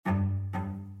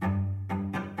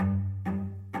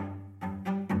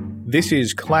This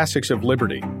is Classics of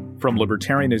Liberty from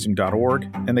Libertarianism.org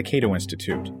and the Cato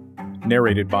Institute,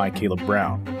 narrated by Caleb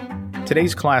Brown.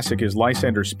 Today's classic is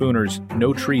Lysander Spooner's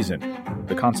No Treason,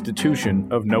 The Constitution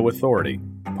of No Authority,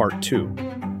 Part 2.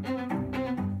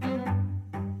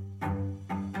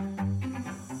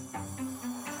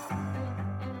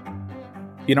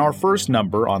 In our first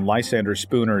number on Lysander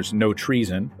Spooner's No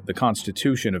Treason, The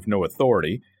Constitution of No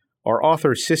Authority, our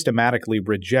author systematically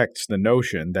rejects the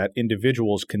notion that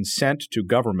individuals consent to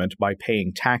government by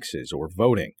paying taxes or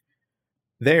voting.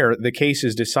 There, the case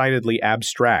is decidedly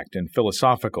abstract and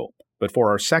philosophical, but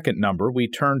for our second number, we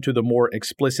turn to the more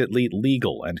explicitly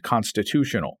legal and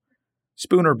constitutional.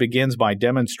 Spooner begins by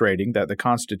demonstrating that the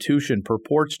Constitution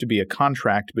purports to be a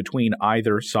contract between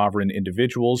either sovereign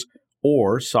individuals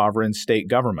or sovereign state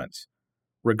governments.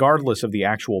 Regardless of the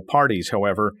actual parties,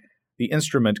 however, the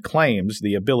instrument claims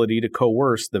the ability to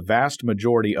coerce the vast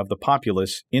majority of the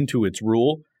populace into its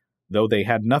rule, though they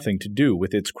had nothing to do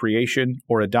with its creation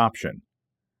or adoption.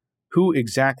 Who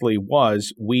exactly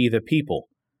was we the people?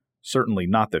 Certainly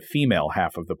not the female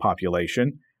half of the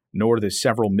population, nor the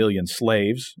several million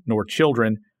slaves, nor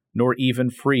children, nor even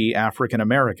free African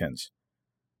Americans.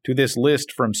 To this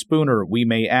list from Spooner, we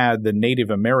may add the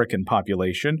Native American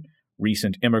population,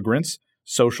 recent immigrants,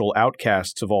 social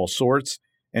outcasts of all sorts,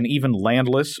 and even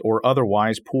landless or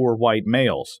otherwise poor white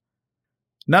males.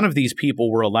 None of these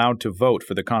people were allowed to vote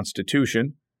for the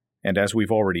Constitution, and as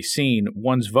we've already seen,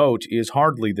 one's vote is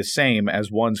hardly the same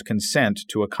as one's consent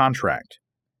to a contract.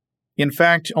 In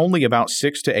fact, only about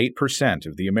 6 to 8%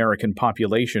 of the American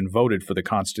population voted for the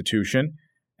Constitution,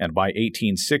 and by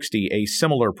 1860 a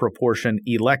similar proportion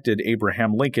elected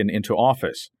Abraham Lincoln into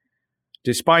office.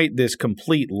 Despite this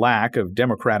complete lack of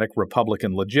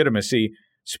Democratic-Republican legitimacy,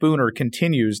 Spooner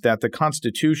continues that the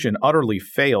Constitution utterly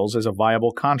fails as a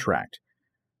viable contract.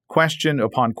 Question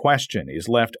upon question is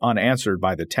left unanswered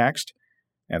by the text,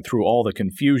 and through all the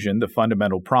confusion, the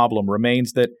fundamental problem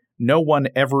remains that no one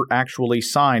ever actually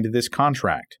signed this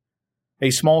contract.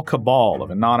 A small cabal of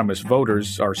anonymous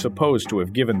voters are supposed to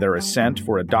have given their assent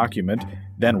for a document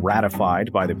then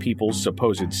ratified by the people's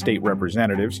supposed state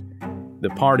representatives. The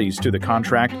parties to the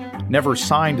contract never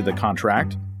signed the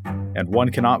contract, and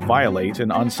one cannot violate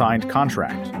an unsigned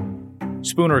contract.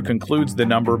 Spooner concludes the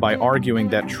number by arguing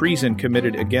that treason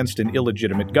committed against an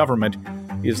illegitimate government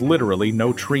is literally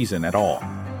no treason at all.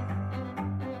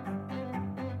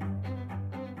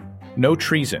 No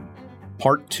Treason,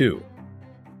 Part 2.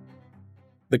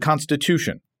 The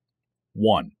Constitution.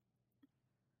 1.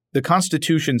 The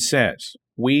Constitution says,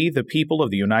 "We, the people of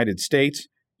the United States,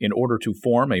 in order to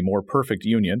form a more perfect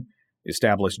union,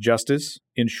 establish justice,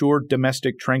 ensure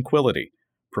domestic tranquility,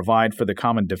 provide for the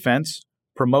common defense,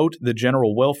 promote the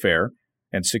general welfare,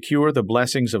 and secure the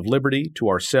blessings of liberty to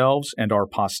ourselves and our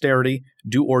posterity,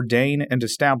 do ordain and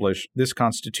establish this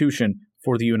Constitution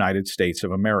for the United States of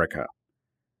America."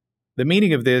 The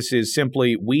meaning of this is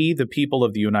simply, we, the people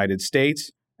of the United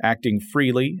States, acting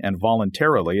freely and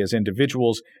voluntarily as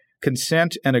individuals,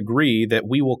 consent and agree that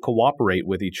we will cooperate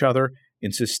with each other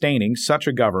in sustaining such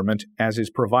a government as is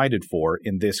provided for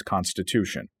in this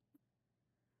Constitution.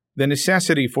 The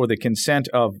necessity for the consent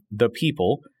of the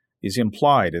people is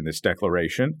implied in this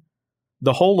declaration.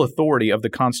 The whole authority of the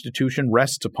Constitution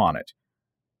rests upon it.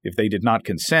 If they did not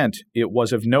consent, it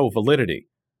was of no validity.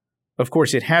 Of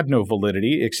course, it had no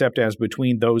validity except as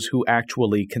between those who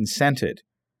actually consented.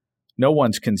 No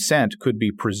one's consent could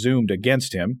be presumed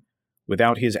against him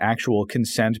without his actual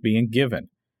consent being given,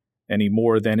 any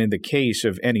more than in the case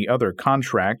of any other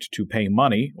contract to pay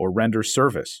money or render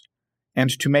service. And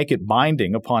to make it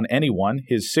binding upon anyone,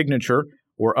 his signature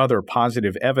or other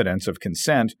positive evidence of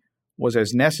consent was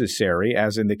as necessary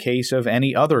as in the case of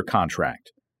any other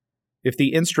contract. If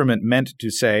the instrument meant to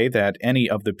say that any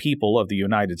of the people of the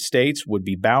United States would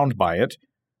be bound by it,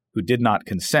 who did not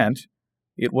consent,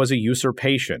 it was a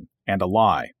usurpation and a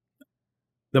lie.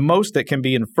 The most that can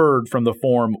be inferred from the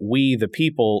form "we the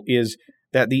people" is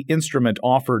that the instrument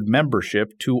offered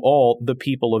membership to all the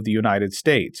people of the United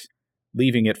States,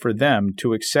 leaving it for them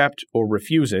to accept or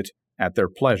refuse it at their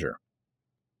pleasure.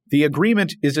 The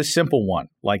agreement is a simple one,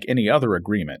 like any other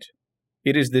agreement.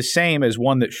 It is the same as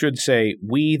one that should say,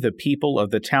 "We, the people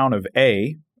of the town of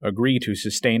A, agree to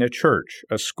sustain a church,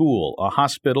 a school, a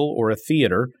hospital, or a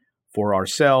theater for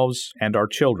ourselves and our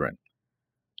children."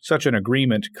 Such an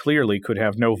agreement clearly could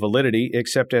have no validity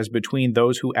except as between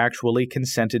those who actually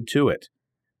consented to it.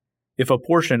 If a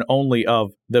portion only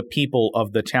of the people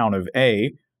of the town of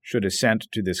A should assent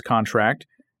to this contract,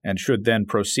 and should then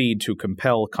proceed to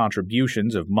compel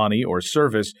contributions of money or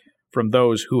service from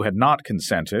those who had not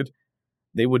consented,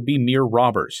 they would be mere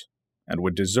robbers, and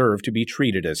would deserve to be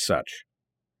treated as such.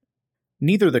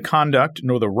 Neither the conduct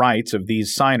nor the rights of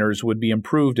these signers would be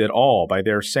improved at all by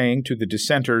their saying to the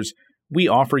dissenters, "We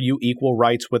offer you equal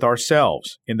rights with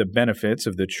ourselves in the benefits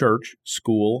of the church,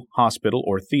 school, hospital,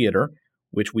 or theater,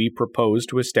 which we propose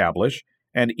to establish,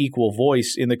 and equal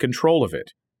voice in the control of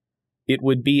it." It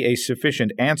would be a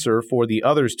sufficient answer for the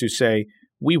others to say,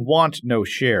 "We want no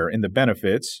share in the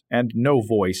benefits and no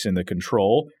voice in the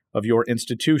control of your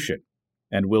institution,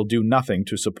 and will do nothing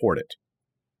to support it."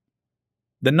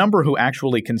 The number who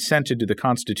actually consented to the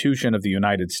Constitution of the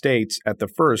United States at the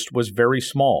first was very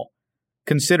small.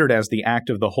 Considered as the act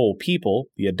of the whole people,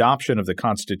 the adoption of the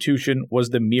Constitution was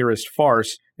the merest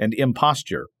farce and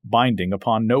imposture, binding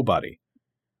upon nobody.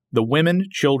 The women,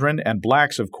 children, and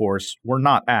blacks, of course, were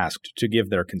not asked to give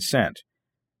their consent.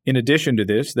 In addition to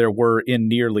this, there were, in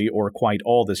nearly or quite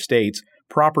all the states,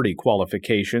 property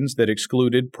qualifications that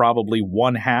excluded probably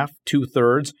 1/2,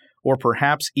 2/3, or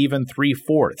perhaps even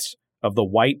 3/4 of the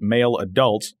white male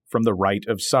adults from the right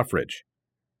of suffrage.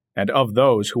 And of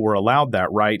those who were allowed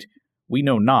that right, we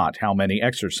know not how many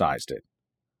exercised it.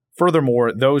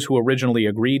 Furthermore, those who originally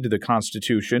agreed to the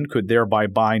Constitution could thereby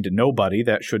bind nobody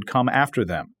that should come after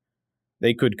them.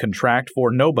 They could contract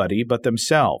for nobody but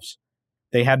themselves.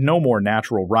 They had no more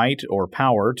natural right or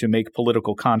power to make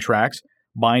political contracts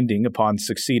binding upon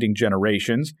succeeding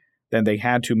generations than they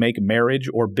had to make marriage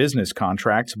or business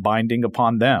contracts binding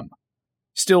upon them.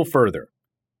 Still further,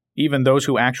 even those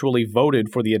who actually voted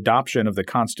for the adoption of the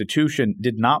Constitution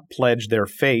did not pledge their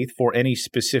faith for any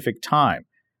specific time,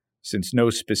 since no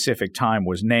specific time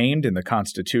was named in the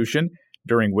Constitution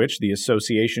during which the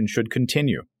association should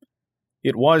continue.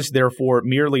 It was, therefore,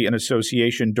 merely an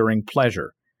association during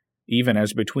pleasure, even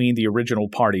as between the original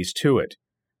parties to it.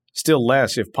 Still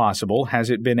less, if possible, has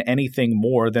it been anything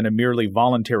more than a merely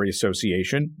voluntary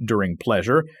association, during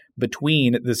pleasure,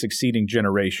 between the succeeding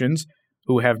generations,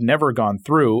 who have never gone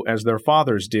through, as their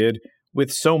fathers did,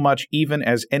 with so much even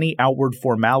as any outward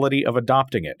formality of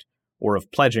adopting it, or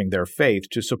of pledging their faith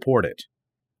to support it.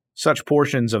 Such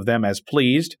portions of them as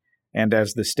pleased, and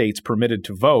as the states permitted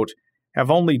to vote, have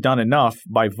only done enough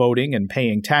by voting and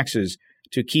paying taxes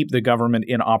to keep the government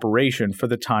in operation for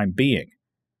the time being.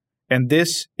 And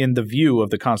this, in the view of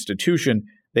the Constitution,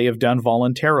 they have done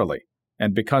voluntarily,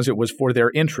 and because it was for their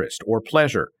interest or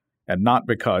pleasure, and not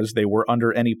because they were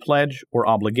under any pledge or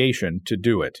obligation to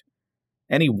do it.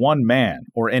 Any one man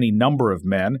or any number of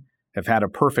men have had a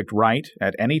perfect right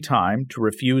at any time to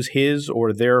refuse his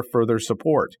or their further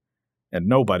support, and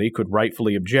nobody could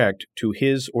rightfully object to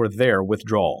his or their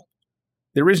withdrawal.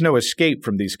 There is no escape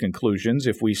from these conclusions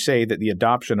if we say that the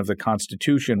adoption of the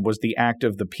Constitution was the act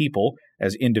of the people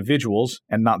as individuals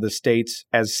and not the states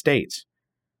as states.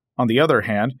 On the other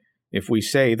hand, if we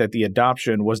say that the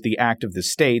adoption was the act of the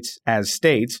states as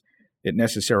states, it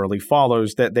necessarily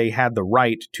follows that they had the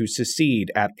right to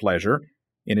secede at pleasure,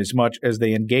 inasmuch as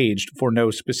they engaged for no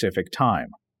specific time.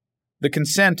 The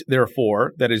consent,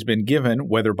 therefore, that has been given,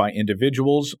 whether by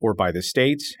individuals or by the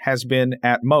states, has been,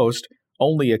 at most,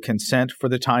 only a consent for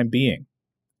the time being,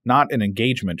 not an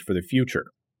engagement for the future.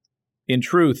 In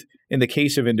truth, in the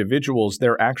case of individuals,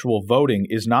 their actual voting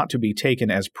is not to be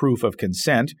taken as proof of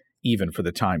consent, even for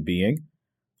the time being.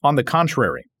 On the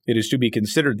contrary, it is to be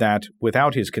considered that,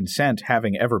 without his consent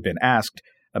having ever been asked,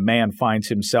 a man finds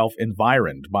himself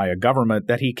environed by a government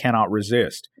that he cannot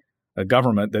resist, a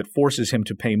government that forces him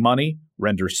to pay money,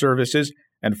 render services,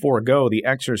 and forego the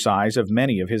exercise of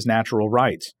many of his natural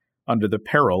rights, under the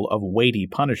peril of weighty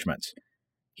punishments.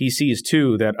 He sees,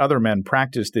 too, that other men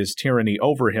practice this tyranny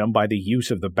over him by the use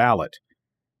of the ballot.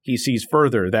 He sees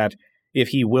further that, if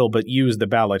he will but use the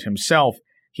ballot himself,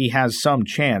 he has some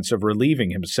chance of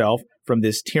relieving himself from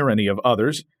this tyranny of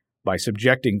others by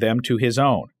subjecting them to his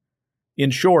own. In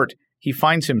short, he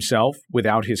finds himself,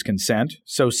 without his consent,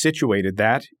 so situated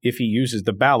that, if he uses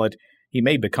the ballot, he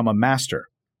may become a master.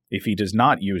 If he does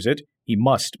not use it, he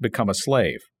must become a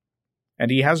slave. And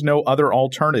he has no other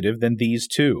alternative than these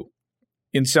two.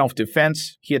 In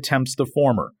self-defense, he attempts the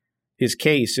former. His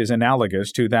case is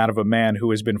analogous to that of a man who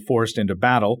has been forced into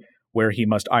battle, where he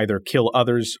must either kill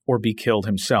others or be killed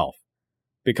himself.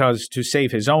 Because, to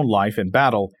save his own life in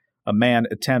battle, a man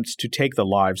attempts to take the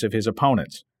lives of his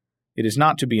opponents. It is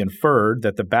not to be inferred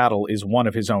that the battle is one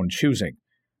of his own choosing,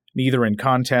 neither in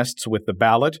contests with the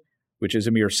ballot, which is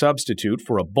a mere substitute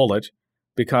for a bullet,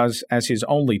 because, as his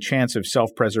only chance of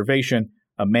self-preservation,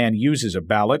 a man uses a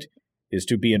ballot, is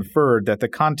to be inferred that the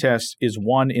contest is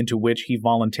one into which he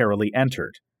voluntarily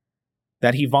entered,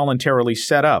 that he voluntarily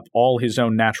set up all his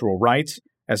own natural rights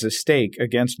as a stake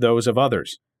against those of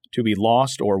others, to be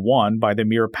lost or won by the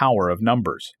mere power of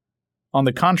numbers. On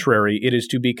the contrary, it is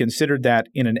to be considered that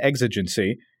in an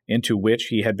exigency, into which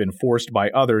he had been forced by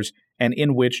others, and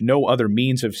in which no other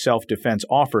means of self-defense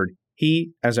offered,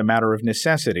 he, as a matter of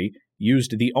necessity,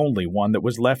 used the only one that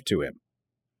was left to him.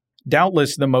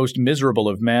 Doubtless the most miserable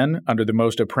of men, under the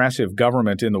most oppressive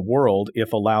government in the world,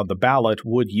 if allowed the ballot,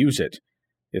 would use it,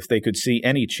 if they could see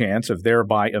any chance of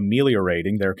thereby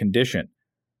ameliorating their condition.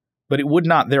 But it would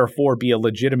not therefore be a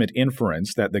legitimate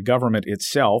inference that the government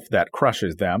itself that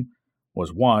crushes them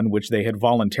was one which they had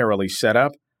voluntarily set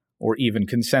up or even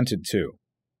consented to.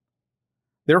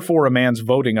 Therefore, a man's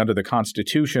voting under the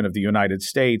Constitution of the United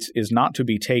States is not to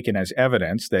be taken as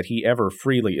evidence that he ever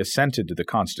freely assented to the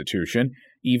Constitution,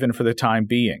 even for the time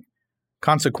being.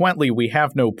 Consequently, we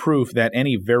have no proof that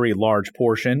any very large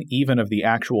portion, even of the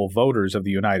actual voters of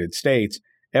the United States,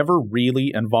 ever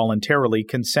really and voluntarily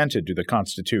consented to the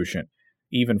Constitution,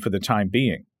 even for the time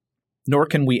being. Nor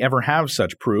can we ever have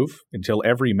such proof until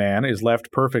every man is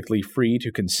left perfectly free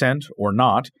to consent or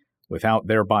not, without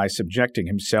thereby subjecting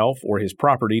himself or his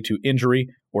property to injury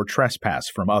or trespass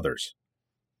from others.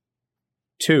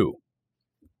 2.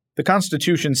 The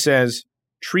Constitution says,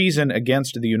 "Treason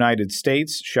against the United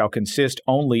States shall consist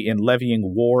only in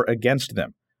levying war against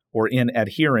them, or in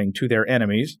adhering to their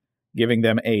enemies, giving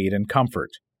them aid and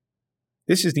comfort."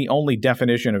 This is the only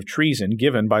definition of treason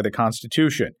given by the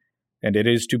Constitution, and it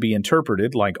is to be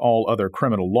interpreted, like all other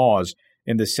criminal laws,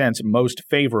 in the sense most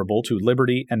favorable to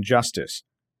liberty and justice.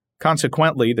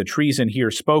 Consequently, the treason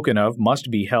here spoken of must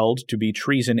be held to be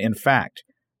treason in fact,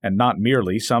 and not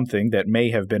merely something that may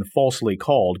have been falsely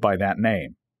called by that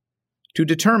name. To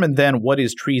determine, then, what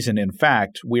is treason in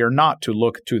fact, we are not to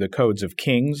look to the codes of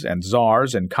kings and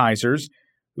czars and kaisers,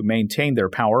 who maintain their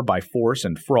power by force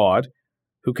and fraud,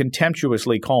 who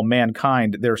contemptuously call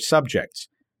mankind their subjects,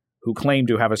 who claim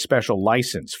to have a special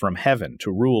license from heaven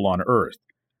to rule on earth,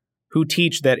 who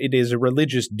teach that it is a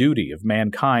religious duty of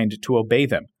mankind to obey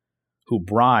them, who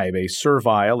bribe a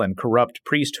servile and corrupt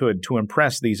priesthood to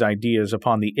impress these ideas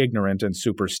upon the ignorant and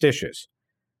superstitious,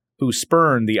 who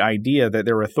spurn the idea that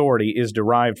their authority is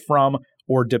derived from,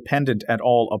 or dependent at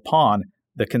all upon,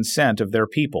 the consent of their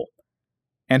people,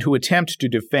 and who attempt to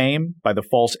defame, by the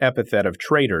false epithet of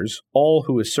traitors, all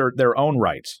who assert their own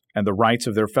rights and the rights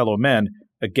of their fellow men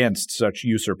against such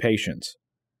usurpations.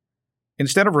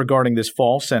 Instead of regarding this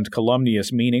false and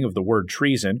calumnious meaning of the word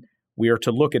treason, we are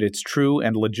to look at its true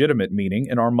and legitimate meaning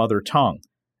in our mother tongue,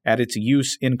 at its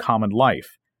use in common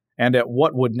life, and at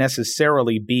what would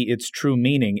necessarily be its true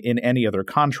meaning in any other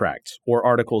contracts or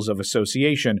articles of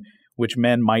association which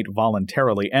men might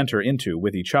voluntarily enter into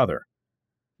with each other.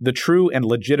 The true and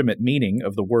legitimate meaning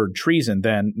of the word treason,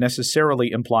 then, necessarily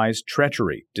implies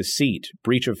treachery, deceit,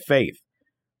 breach of faith.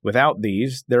 Without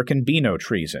these, there can be no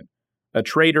treason. A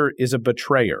traitor is a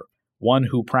betrayer, one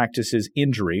who practices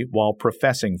injury while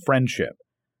professing friendship.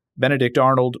 Benedict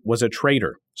Arnold was a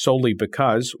traitor solely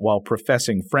because, while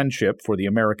professing friendship for the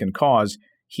American cause,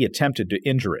 he attempted to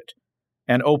injure it.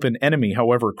 An open enemy,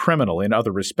 however criminal in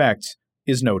other respects,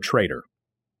 is no traitor.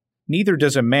 Neither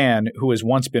does a man who has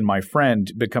once been my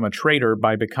friend become a traitor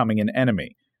by becoming an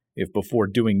enemy, if before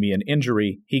doing me an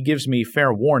injury he gives me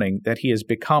fair warning that he has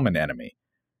become an enemy,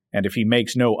 and if he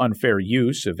makes no unfair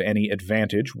use of any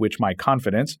advantage which my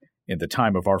confidence, in the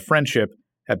time of our friendship,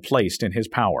 had placed in his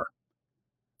power.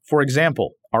 For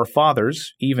example, our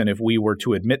fathers, even if we were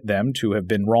to admit them to have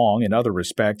been wrong in other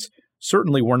respects,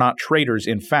 certainly were not traitors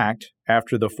in fact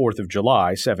after the 4th of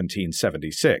July,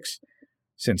 1776,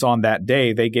 since on that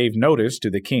day they gave notice to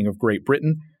the King of Great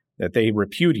Britain that they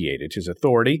repudiated his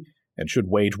authority and should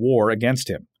wage war against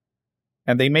him.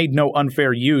 And they made no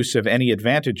unfair use of any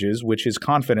advantages which his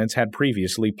confidence had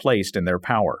previously placed in their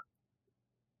power.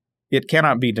 It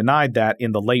cannot be denied that,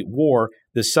 in the late war,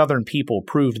 the Southern people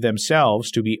proved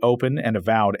themselves to be open and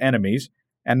avowed enemies,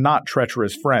 and not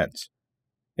treacherous friends.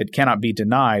 It cannot be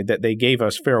denied that they gave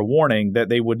us fair warning that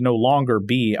they would no longer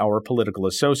be our political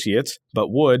associates,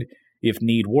 but would, if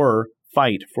need were,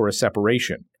 fight for a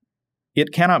separation.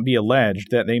 It cannot be alleged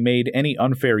that they made any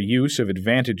unfair use of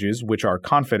advantages which our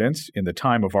confidence, in the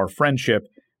time of our friendship,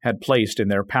 had placed in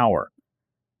their power.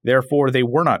 Therefore, they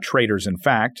were not traitors in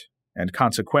fact, and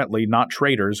consequently not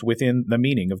traitors within the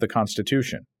meaning of the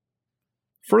Constitution.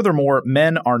 Furthermore,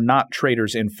 men are not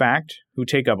traitors in fact who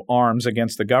take up arms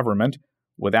against the government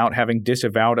without having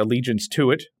disavowed allegiance to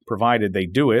it, provided they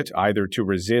do it either to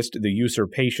resist the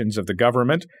usurpations of the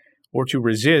government or to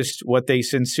resist what they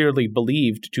sincerely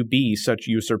believed to be such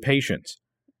usurpations.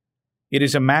 It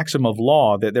is a maxim of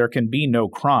law that there can be no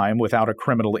crime without a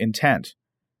criminal intent,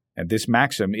 and this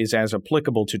maxim is as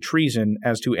applicable to treason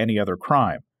as to any other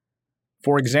crime.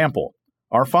 For example,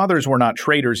 Our fathers were not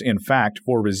traitors in fact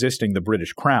for resisting the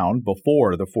British Crown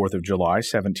before the 4th of July,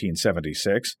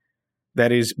 1776,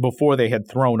 that is, before they had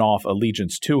thrown off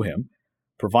allegiance to him,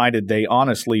 provided they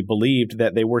honestly believed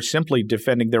that they were simply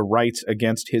defending their rights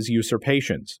against his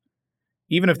usurpations.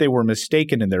 Even if they were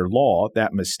mistaken in their law,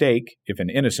 that mistake, if an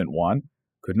innocent one,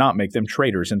 could not make them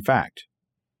traitors in fact.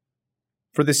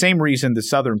 For the same reason, the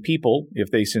Southern people, if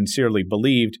they sincerely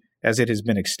believed, as it has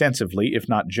been extensively, if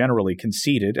not generally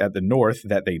conceded at the North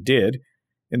that they did,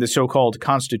 in the so-called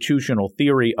constitutional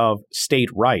theory of state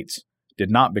rights, did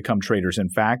not become traitors in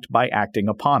fact by acting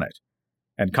upon it,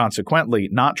 and consequently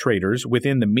not traitors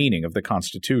within the meaning of the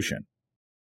Constitution.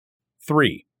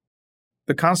 3.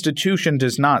 The Constitution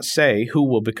does not say who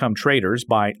will become traitors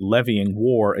by levying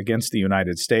war against the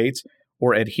United States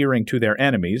or adhering to their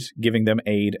enemies, giving them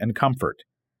aid and comfort.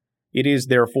 It is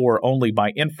therefore only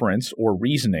by inference or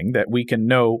reasoning that we can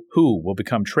know who will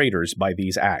become traitors by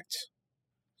these acts.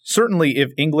 Certainly,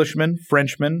 if Englishmen,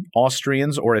 Frenchmen,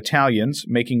 Austrians, or Italians,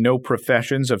 making no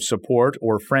professions of support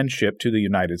or friendship to the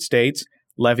United States,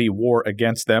 levy war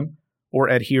against them, or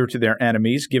adhere to their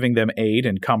enemies, giving them aid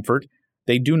and comfort,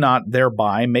 they do not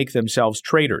thereby make themselves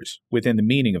traitors within the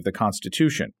meaning of the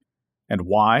Constitution. And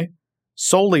why?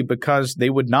 Solely because they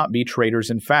would not be traitors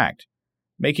in fact.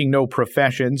 Making no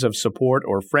professions of support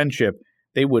or friendship,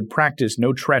 they would practice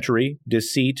no treachery,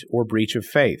 deceit, or breach of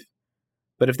faith.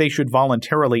 But if they should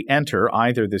voluntarily enter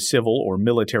either the civil or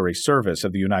military service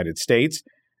of the United States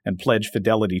and pledge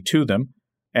fidelity to them,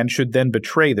 and should then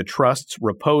betray the trusts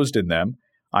reposed in them,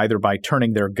 either by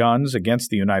turning their guns against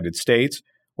the United States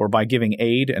or by giving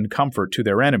aid and comfort to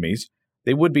their enemies,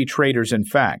 they would be traitors in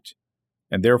fact,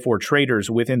 and therefore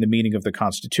traitors within the meaning of the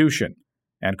Constitution,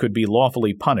 and could be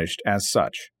lawfully punished as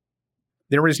such.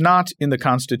 There is not in the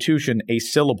Constitution a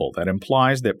syllable that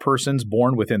implies that persons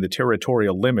born within the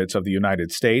territorial limits of the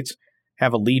United States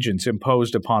have allegiance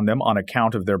imposed upon them on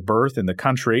account of their birth in the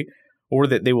country, or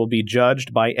that they will be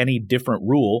judged by any different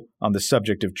rule on the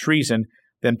subject of treason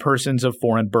than persons of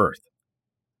foreign birth.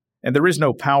 And there is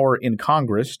no power in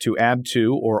Congress to add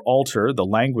to or alter the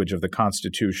language of the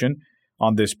Constitution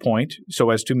on this point so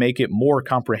as to make it more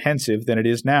comprehensive than it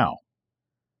is now.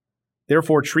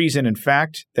 Therefore, treason in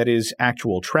fact, that is,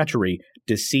 actual treachery,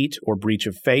 deceit, or breach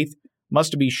of faith,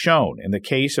 must be shown in the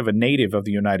case of a native of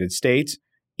the United States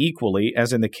equally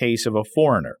as in the case of a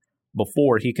foreigner,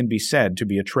 before he can be said to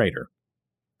be a traitor.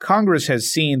 Congress has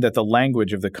seen that the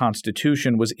language of the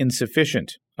Constitution was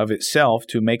insufficient of itself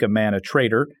to make a man a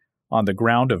traitor on the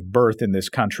ground of birth in this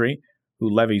country, who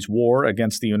levies war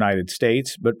against the United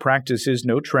States but practices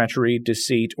no treachery,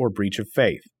 deceit, or breach of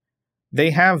faith.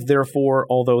 They have, therefore,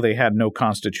 although they had no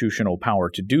constitutional power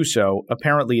to do so,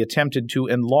 apparently attempted to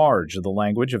enlarge the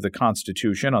language of the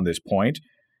Constitution on this point,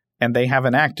 and they have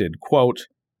enacted, quote,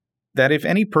 that if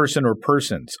any person or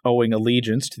persons owing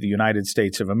allegiance to the United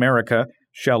States of America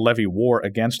shall levy war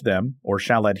against them, or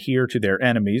shall adhere to their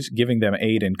enemies, giving them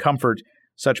aid and comfort,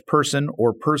 such person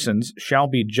or persons shall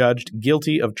be judged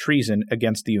guilty of treason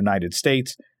against the United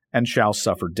States, and shall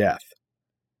suffer death.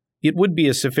 It would be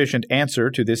a sufficient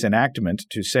answer to this enactment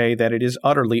to say that it is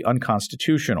utterly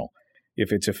unconstitutional,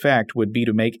 if its effect would be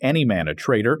to make any man a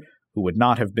traitor who would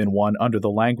not have been one under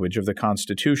the language of the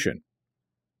Constitution.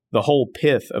 The whole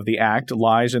pith of the act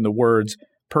lies in the words,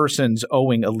 persons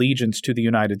owing allegiance to the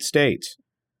United States.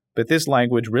 But this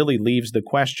language really leaves the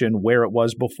question where it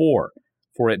was before,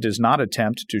 for it does not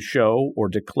attempt to show or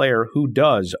declare who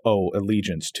does owe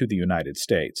allegiance to the United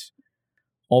States.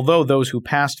 Although those who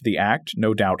passed the act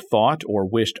no doubt thought or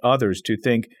wished others to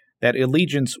think that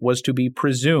allegiance was to be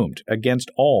presumed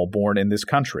against all born in this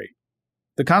country.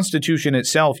 The Constitution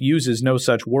itself uses no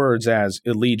such words as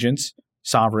allegiance,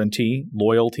 sovereignty,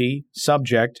 loyalty,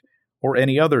 subject, or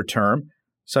any other term,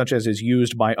 such as is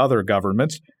used by other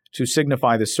governments, to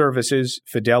signify the services,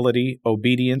 fidelity,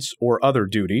 obedience, or other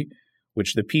duty,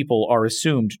 which the people are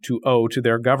assumed to owe to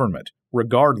their government,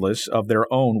 regardless of their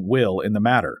own will in the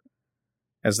matter.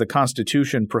 As the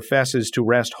Constitution professes to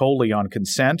rest wholly on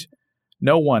consent,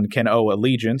 no one can owe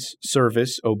allegiance,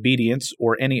 service, obedience,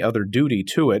 or any other duty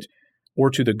to it, or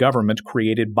to the government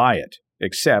created by it,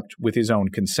 except with his own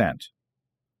consent.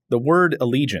 The word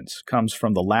allegiance comes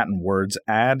from the Latin words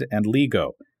ad and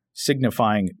lego,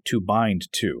 signifying to bind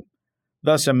to.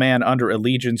 Thus, a man under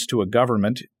allegiance to a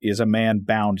government is a man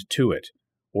bound to it,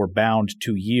 or bound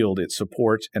to yield its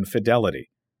support and fidelity.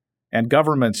 And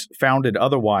governments founded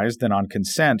otherwise than on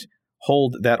consent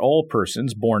hold that all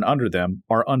persons born under them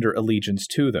are under allegiance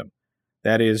to them,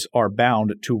 that is, are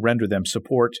bound to render them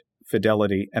support,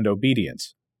 fidelity, and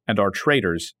obedience, and are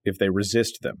traitors if they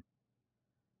resist them.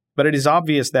 But it is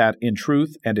obvious that, in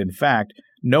truth and in fact,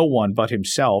 no one but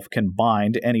himself can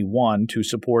bind any one to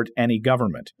support any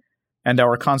government, and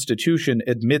our Constitution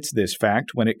admits this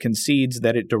fact when it concedes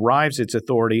that it derives its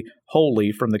authority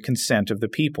wholly from the consent of the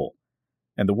people,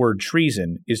 and the word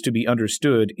treason is to be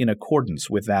understood in accordance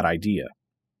with that idea.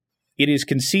 It is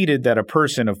conceded that a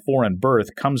person of foreign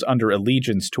birth comes under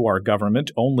allegiance to our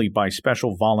government only by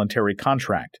special voluntary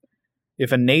contract.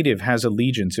 If a native has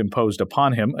allegiance imposed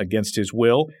upon him against his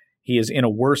will, he is in a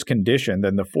worse condition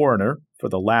than the foreigner, for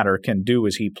the latter can do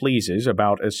as he pleases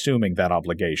about assuming that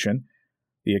obligation.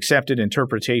 The accepted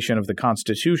interpretation of the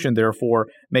Constitution, therefore,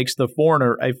 makes the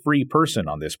foreigner a free person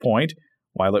on this point,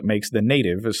 while it makes the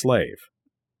native a slave.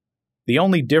 The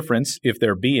only difference, if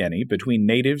there be any, between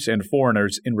natives and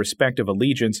foreigners in respect of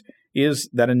allegiance is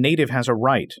that a native has a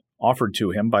right, offered to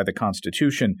him by the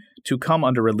Constitution, to come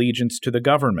under allegiance to the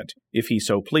government, if he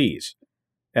so please,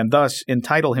 and thus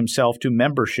entitle himself to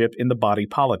membership in the body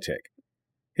politic.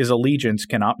 His allegiance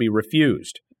cannot be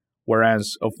refused,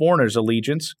 whereas a foreigner's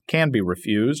allegiance can be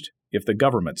refused if the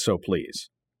government so please.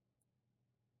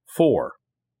 4.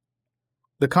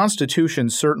 The Constitution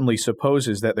certainly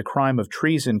supposes that the crime of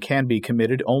treason can be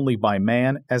committed only by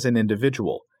man as an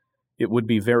individual. It would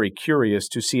be very curious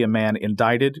to see a man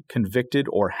indicted, convicted,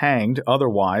 or hanged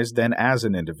otherwise than as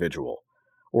an individual,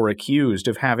 or accused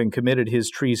of having committed his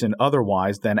treason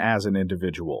otherwise than as an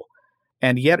individual.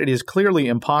 And yet it is clearly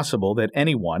impossible that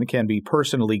anyone can be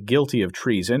personally guilty of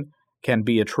treason, can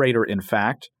be a traitor in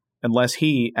fact, unless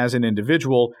he, as an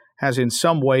individual, has in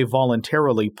some way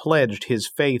voluntarily pledged his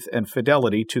faith and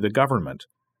fidelity to the government.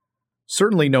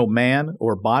 Certainly no man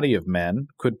or body of men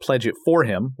could pledge it for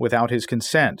him without his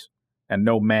consent, and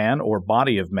no man or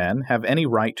body of men have any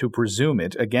right to presume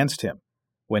it against him,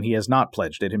 when he has not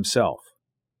pledged it himself.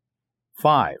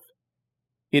 5.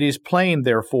 It is plain,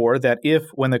 therefore, that if,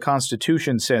 when the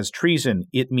Constitution says treason,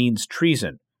 it means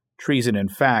treason, treason in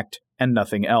fact, and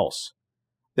nothing else.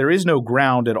 There is no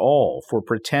ground at all for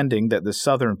pretending that the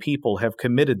Southern people have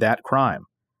committed that crime.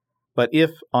 But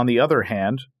if, on the other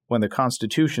hand, when the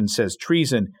Constitution says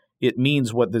treason, it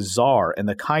means what the Tsar and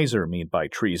the Kaiser mean by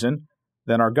treason,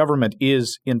 then our government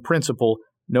is, in principle,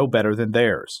 no better than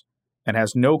theirs, and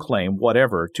has no claim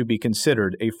whatever to be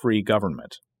considered a free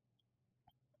government.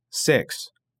 6.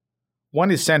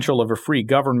 One essential of a free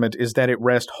government is that it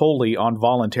rest wholly on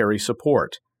voluntary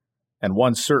support, and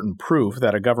one certain proof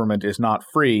that a government is not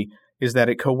free is that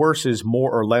it coerces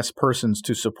more or less persons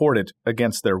to support it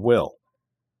against their will.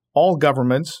 All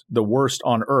governments, the worst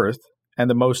on earth and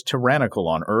the most tyrannical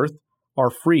on earth,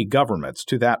 are free governments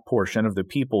to that portion of the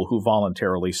people who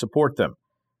voluntarily support them,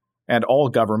 and all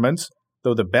governments,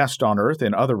 though the best on earth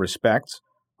in other respects,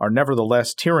 are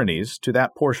nevertheless tyrannies to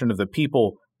that portion of the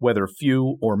people, whether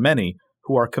few or many,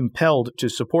 who are compelled to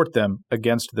support them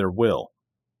against their will.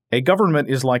 A government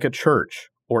is like a church,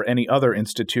 or any other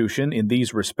institution in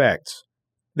these respects.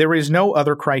 There is no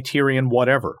other criterion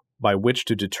whatever by which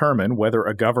to determine whether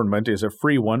a government is a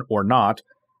free one or not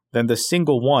than the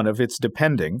single one of its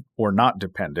depending, or not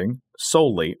depending,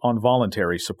 solely on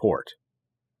voluntary support.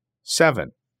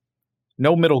 7.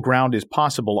 No middle ground is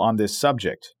possible on this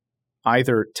subject.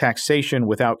 Either taxation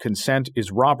without consent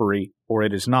is robbery, or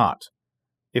it is not.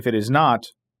 If it is not,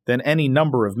 then any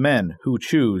number of men who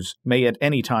choose may at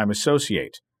any time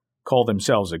associate, call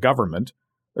themselves a government,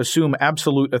 assume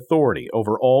absolute authority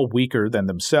over all weaker than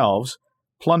themselves,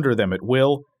 plunder them at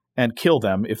will, and kill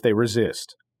them if they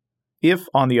resist. If,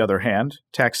 on the other hand,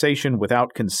 taxation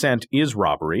without consent is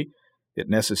robbery, it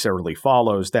necessarily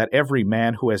follows that every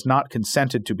man who has not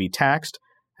consented to be taxed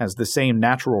has the same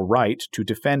natural right to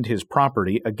defend his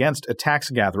property against a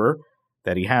tax-gatherer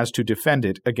that he has to defend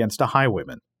it against a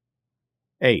highwayman.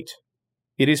 8.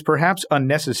 It is perhaps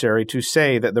unnecessary to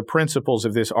say that the principles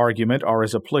of this argument are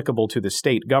as applicable to the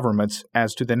state governments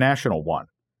as to the national one.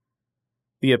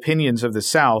 The opinions of the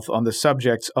South on the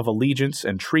subjects of allegiance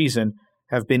and treason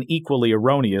have been equally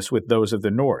erroneous with those of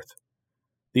the North.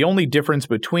 The only difference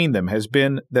between them has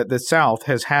been that the South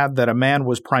has had that a man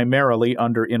was primarily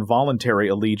under involuntary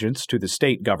allegiance to the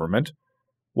state government,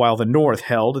 while the North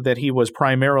held that he was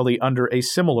primarily under a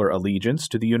similar allegiance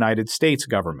to the United States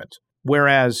government,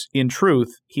 whereas, in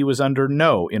truth, he was under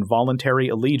no involuntary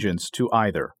allegiance to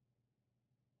either.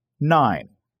 9.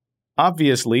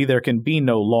 Obviously, there can be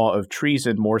no law of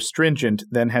treason more stringent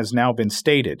than has now been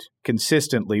stated,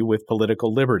 consistently with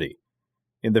political liberty.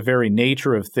 In the very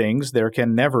nature of things, there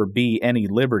can never be any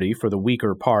liberty for the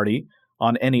weaker party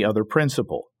on any other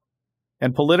principle.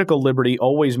 And political liberty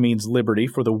always means liberty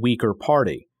for the weaker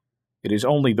party. It is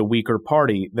only the weaker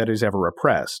party that is ever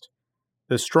oppressed.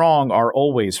 The strong are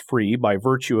always free by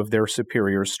virtue of their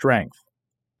superior strength.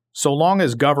 So long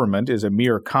as government is a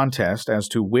mere contest as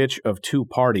to which of two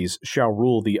parties shall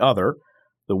rule the other,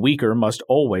 the weaker must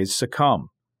always succumb.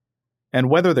 And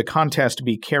whether the contest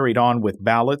be carried on with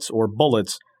ballots or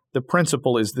bullets, the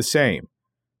principle is the same.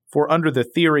 For under the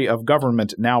theory of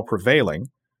government now prevailing,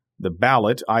 the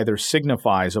ballot either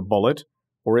signifies a bullet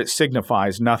or it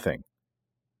signifies nothing.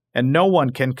 And no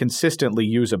one can consistently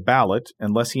use a ballot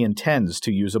unless he intends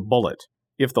to use a bullet,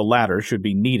 if the latter should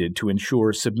be needed to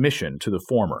ensure submission to the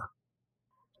former.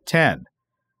 10.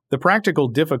 The practical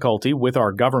difficulty with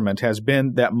our government has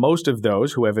been that most of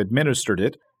those who have administered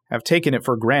it have taken it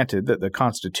for granted that the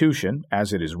Constitution,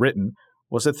 as it is written,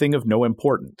 was a thing of no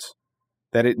importance,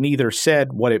 that it neither said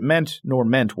what it meant nor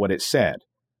meant what it said,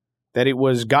 that it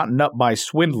was gotten up by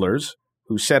swindlers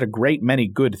who said a great many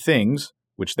good things,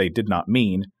 which they did not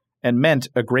mean, and meant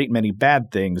a great many bad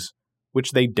things,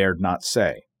 which they dared not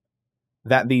say.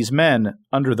 That these men,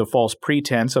 under the false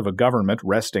pretense of a government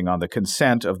resting on the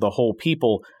consent of the whole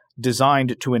people,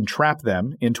 designed to entrap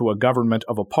them into a government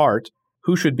of a part,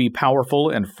 who should be powerful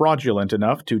and fraudulent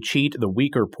enough to cheat the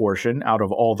weaker portion out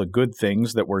of all the good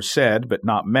things that were said but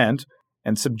not meant,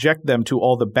 and subject them to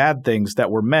all the bad things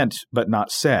that were meant but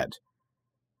not said.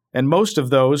 And most of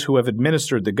those who have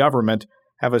administered the government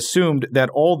have assumed that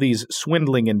all these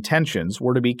swindling intentions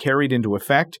were to be carried into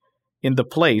effect in the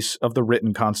place of the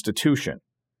written Constitution.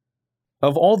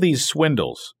 Of all these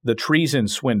swindles, the treason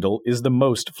swindle is the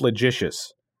most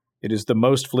flagitious. It is the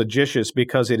most flagitious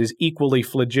because it is equally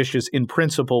flagitious in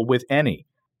principle with any,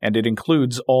 and it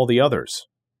includes all the others.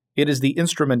 It is the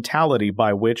instrumentality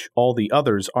by which all the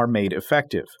others are made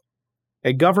effective.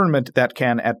 A government that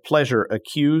can at pleasure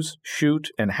accuse, shoot,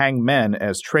 and hang men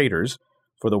as traitors,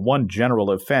 for the one general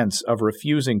offense of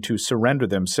refusing to surrender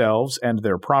themselves and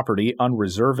their property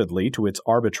unreservedly to its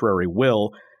arbitrary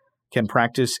will, can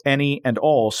practice any and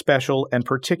all special and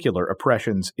particular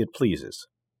oppressions it pleases.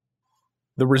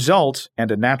 The result,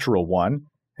 and a natural one,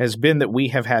 has been that we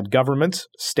have had governments,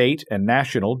 state and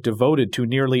national, devoted to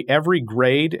nearly every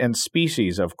grade and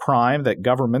species of crime that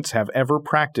governments have ever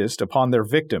practiced upon their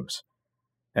victims,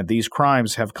 and these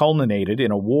crimes have culminated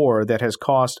in a war that has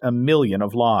cost 1 million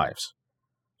of lives.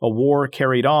 A war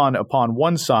carried on upon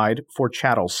one side for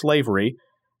chattel slavery,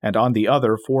 and on the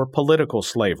other for political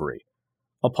slavery,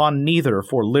 upon neither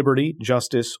for liberty,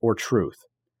 justice, or truth.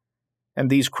 And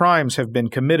these crimes have been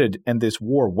committed and this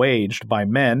war waged by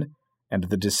men, and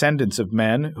the descendants of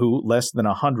men who, less than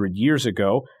 100 years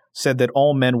ago, said that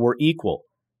all men were equal,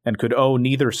 and could owe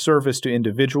neither service to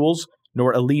individuals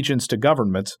nor allegiance to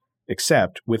governments,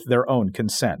 except with their own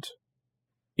consent.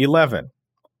 11.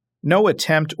 No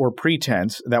attempt or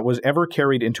pretense that was ever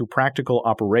carried into practical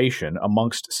operation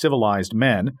amongst civilized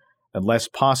men, unless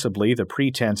possibly the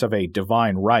pretense of a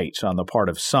divine right on the part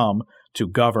of some to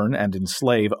govern and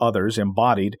enslave others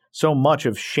embodied so much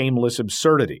of shameless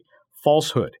absurdity,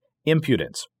 falsehood,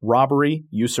 impudence, robbery,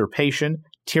 usurpation,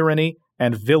 tyranny,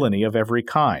 and villainy of every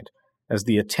kind, as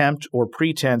the attempt or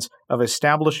pretense of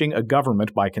establishing a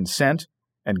government by consent,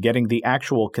 and getting the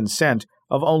actual consent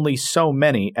of only so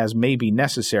many as may be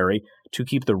necessary to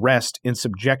keep the rest in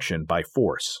subjection by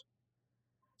force.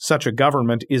 Such a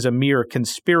government is a mere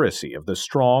conspiracy of the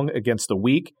strong against the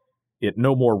weak. It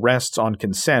no more rests on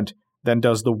consent than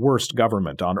does the worst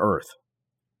government on earth.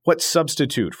 What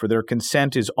substitute for their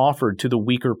consent is offered to the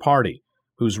weaker party,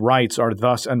 whose rights are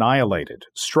thus annihilated,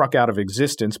 struck out of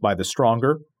existence by the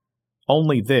stronger?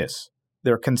 Only this: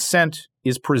 their consent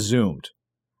is presumed.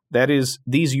 That is,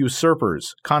 these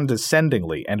usurpers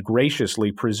condescendingly and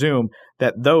graciously presume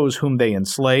that those whom they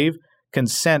enslave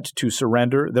consent to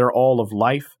surrender their all of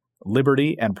life,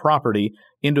 liberty, and property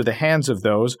into the hands of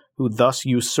those who thus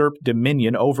usurp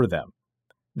dominion over them.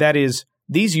 That is,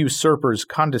 these usurpers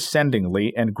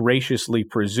condescendingly and graciously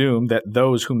presume that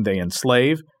those whom they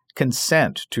enslave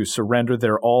consent to surrender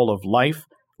their all of life,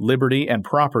 liberty, and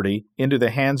property into the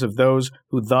hands of those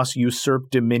who thus usurp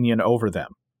dominion over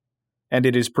them. And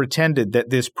it is pretended that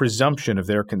this presumption of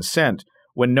their consent,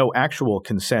 when no actual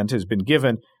consent has been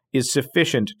given, is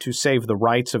sufficient to save the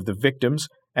rights of the victims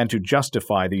and to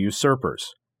justify the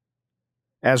usurpers.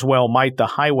 As well might the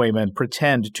highwayman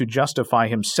pretend to justify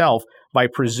himself by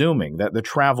presuming that the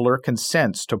traveler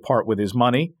consents to part with his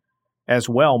money, as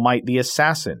well might the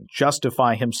assassin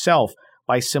justify himself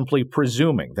by simply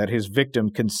presuming that his victim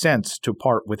consents to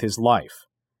part with his life.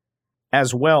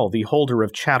 As well the holder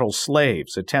of chattel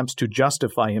slaves attempts to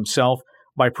justify himself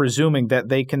by presuming that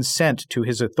they consent to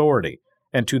his authority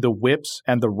and to the whips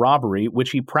and the robbery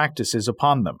which he practices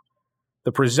upon them.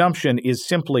 The presumption is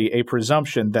simply a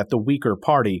presumption that the weaker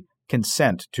party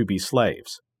consent to be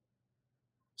slaves.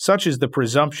 Such is the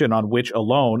presumption on which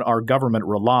alone our government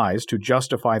relies to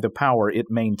justify the power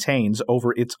it maintains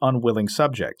over its unwilling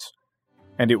subjects.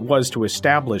 And it was to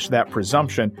establish that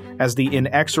presumption as the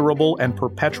inexorable and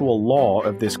perpetual law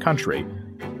of this country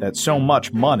that so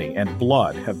much money and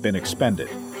blood have been expended.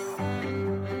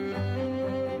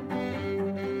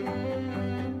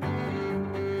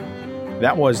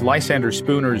 That was Lysander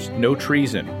Spooner's No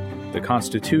Treason, The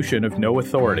Constitution of No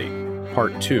Authority,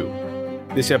 Part 2.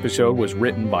 This episode was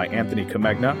written by Anthony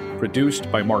Comegna, produced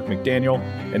by Mark McDaniel,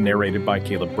 and narrated by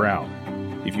Caleb Brown.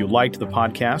 If you liked the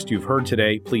podcast you've heard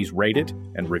today, please rate it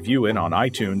and review it on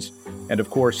iTunes. And of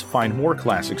course, find more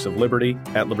classics of liberty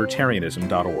at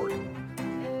libertarianism.org.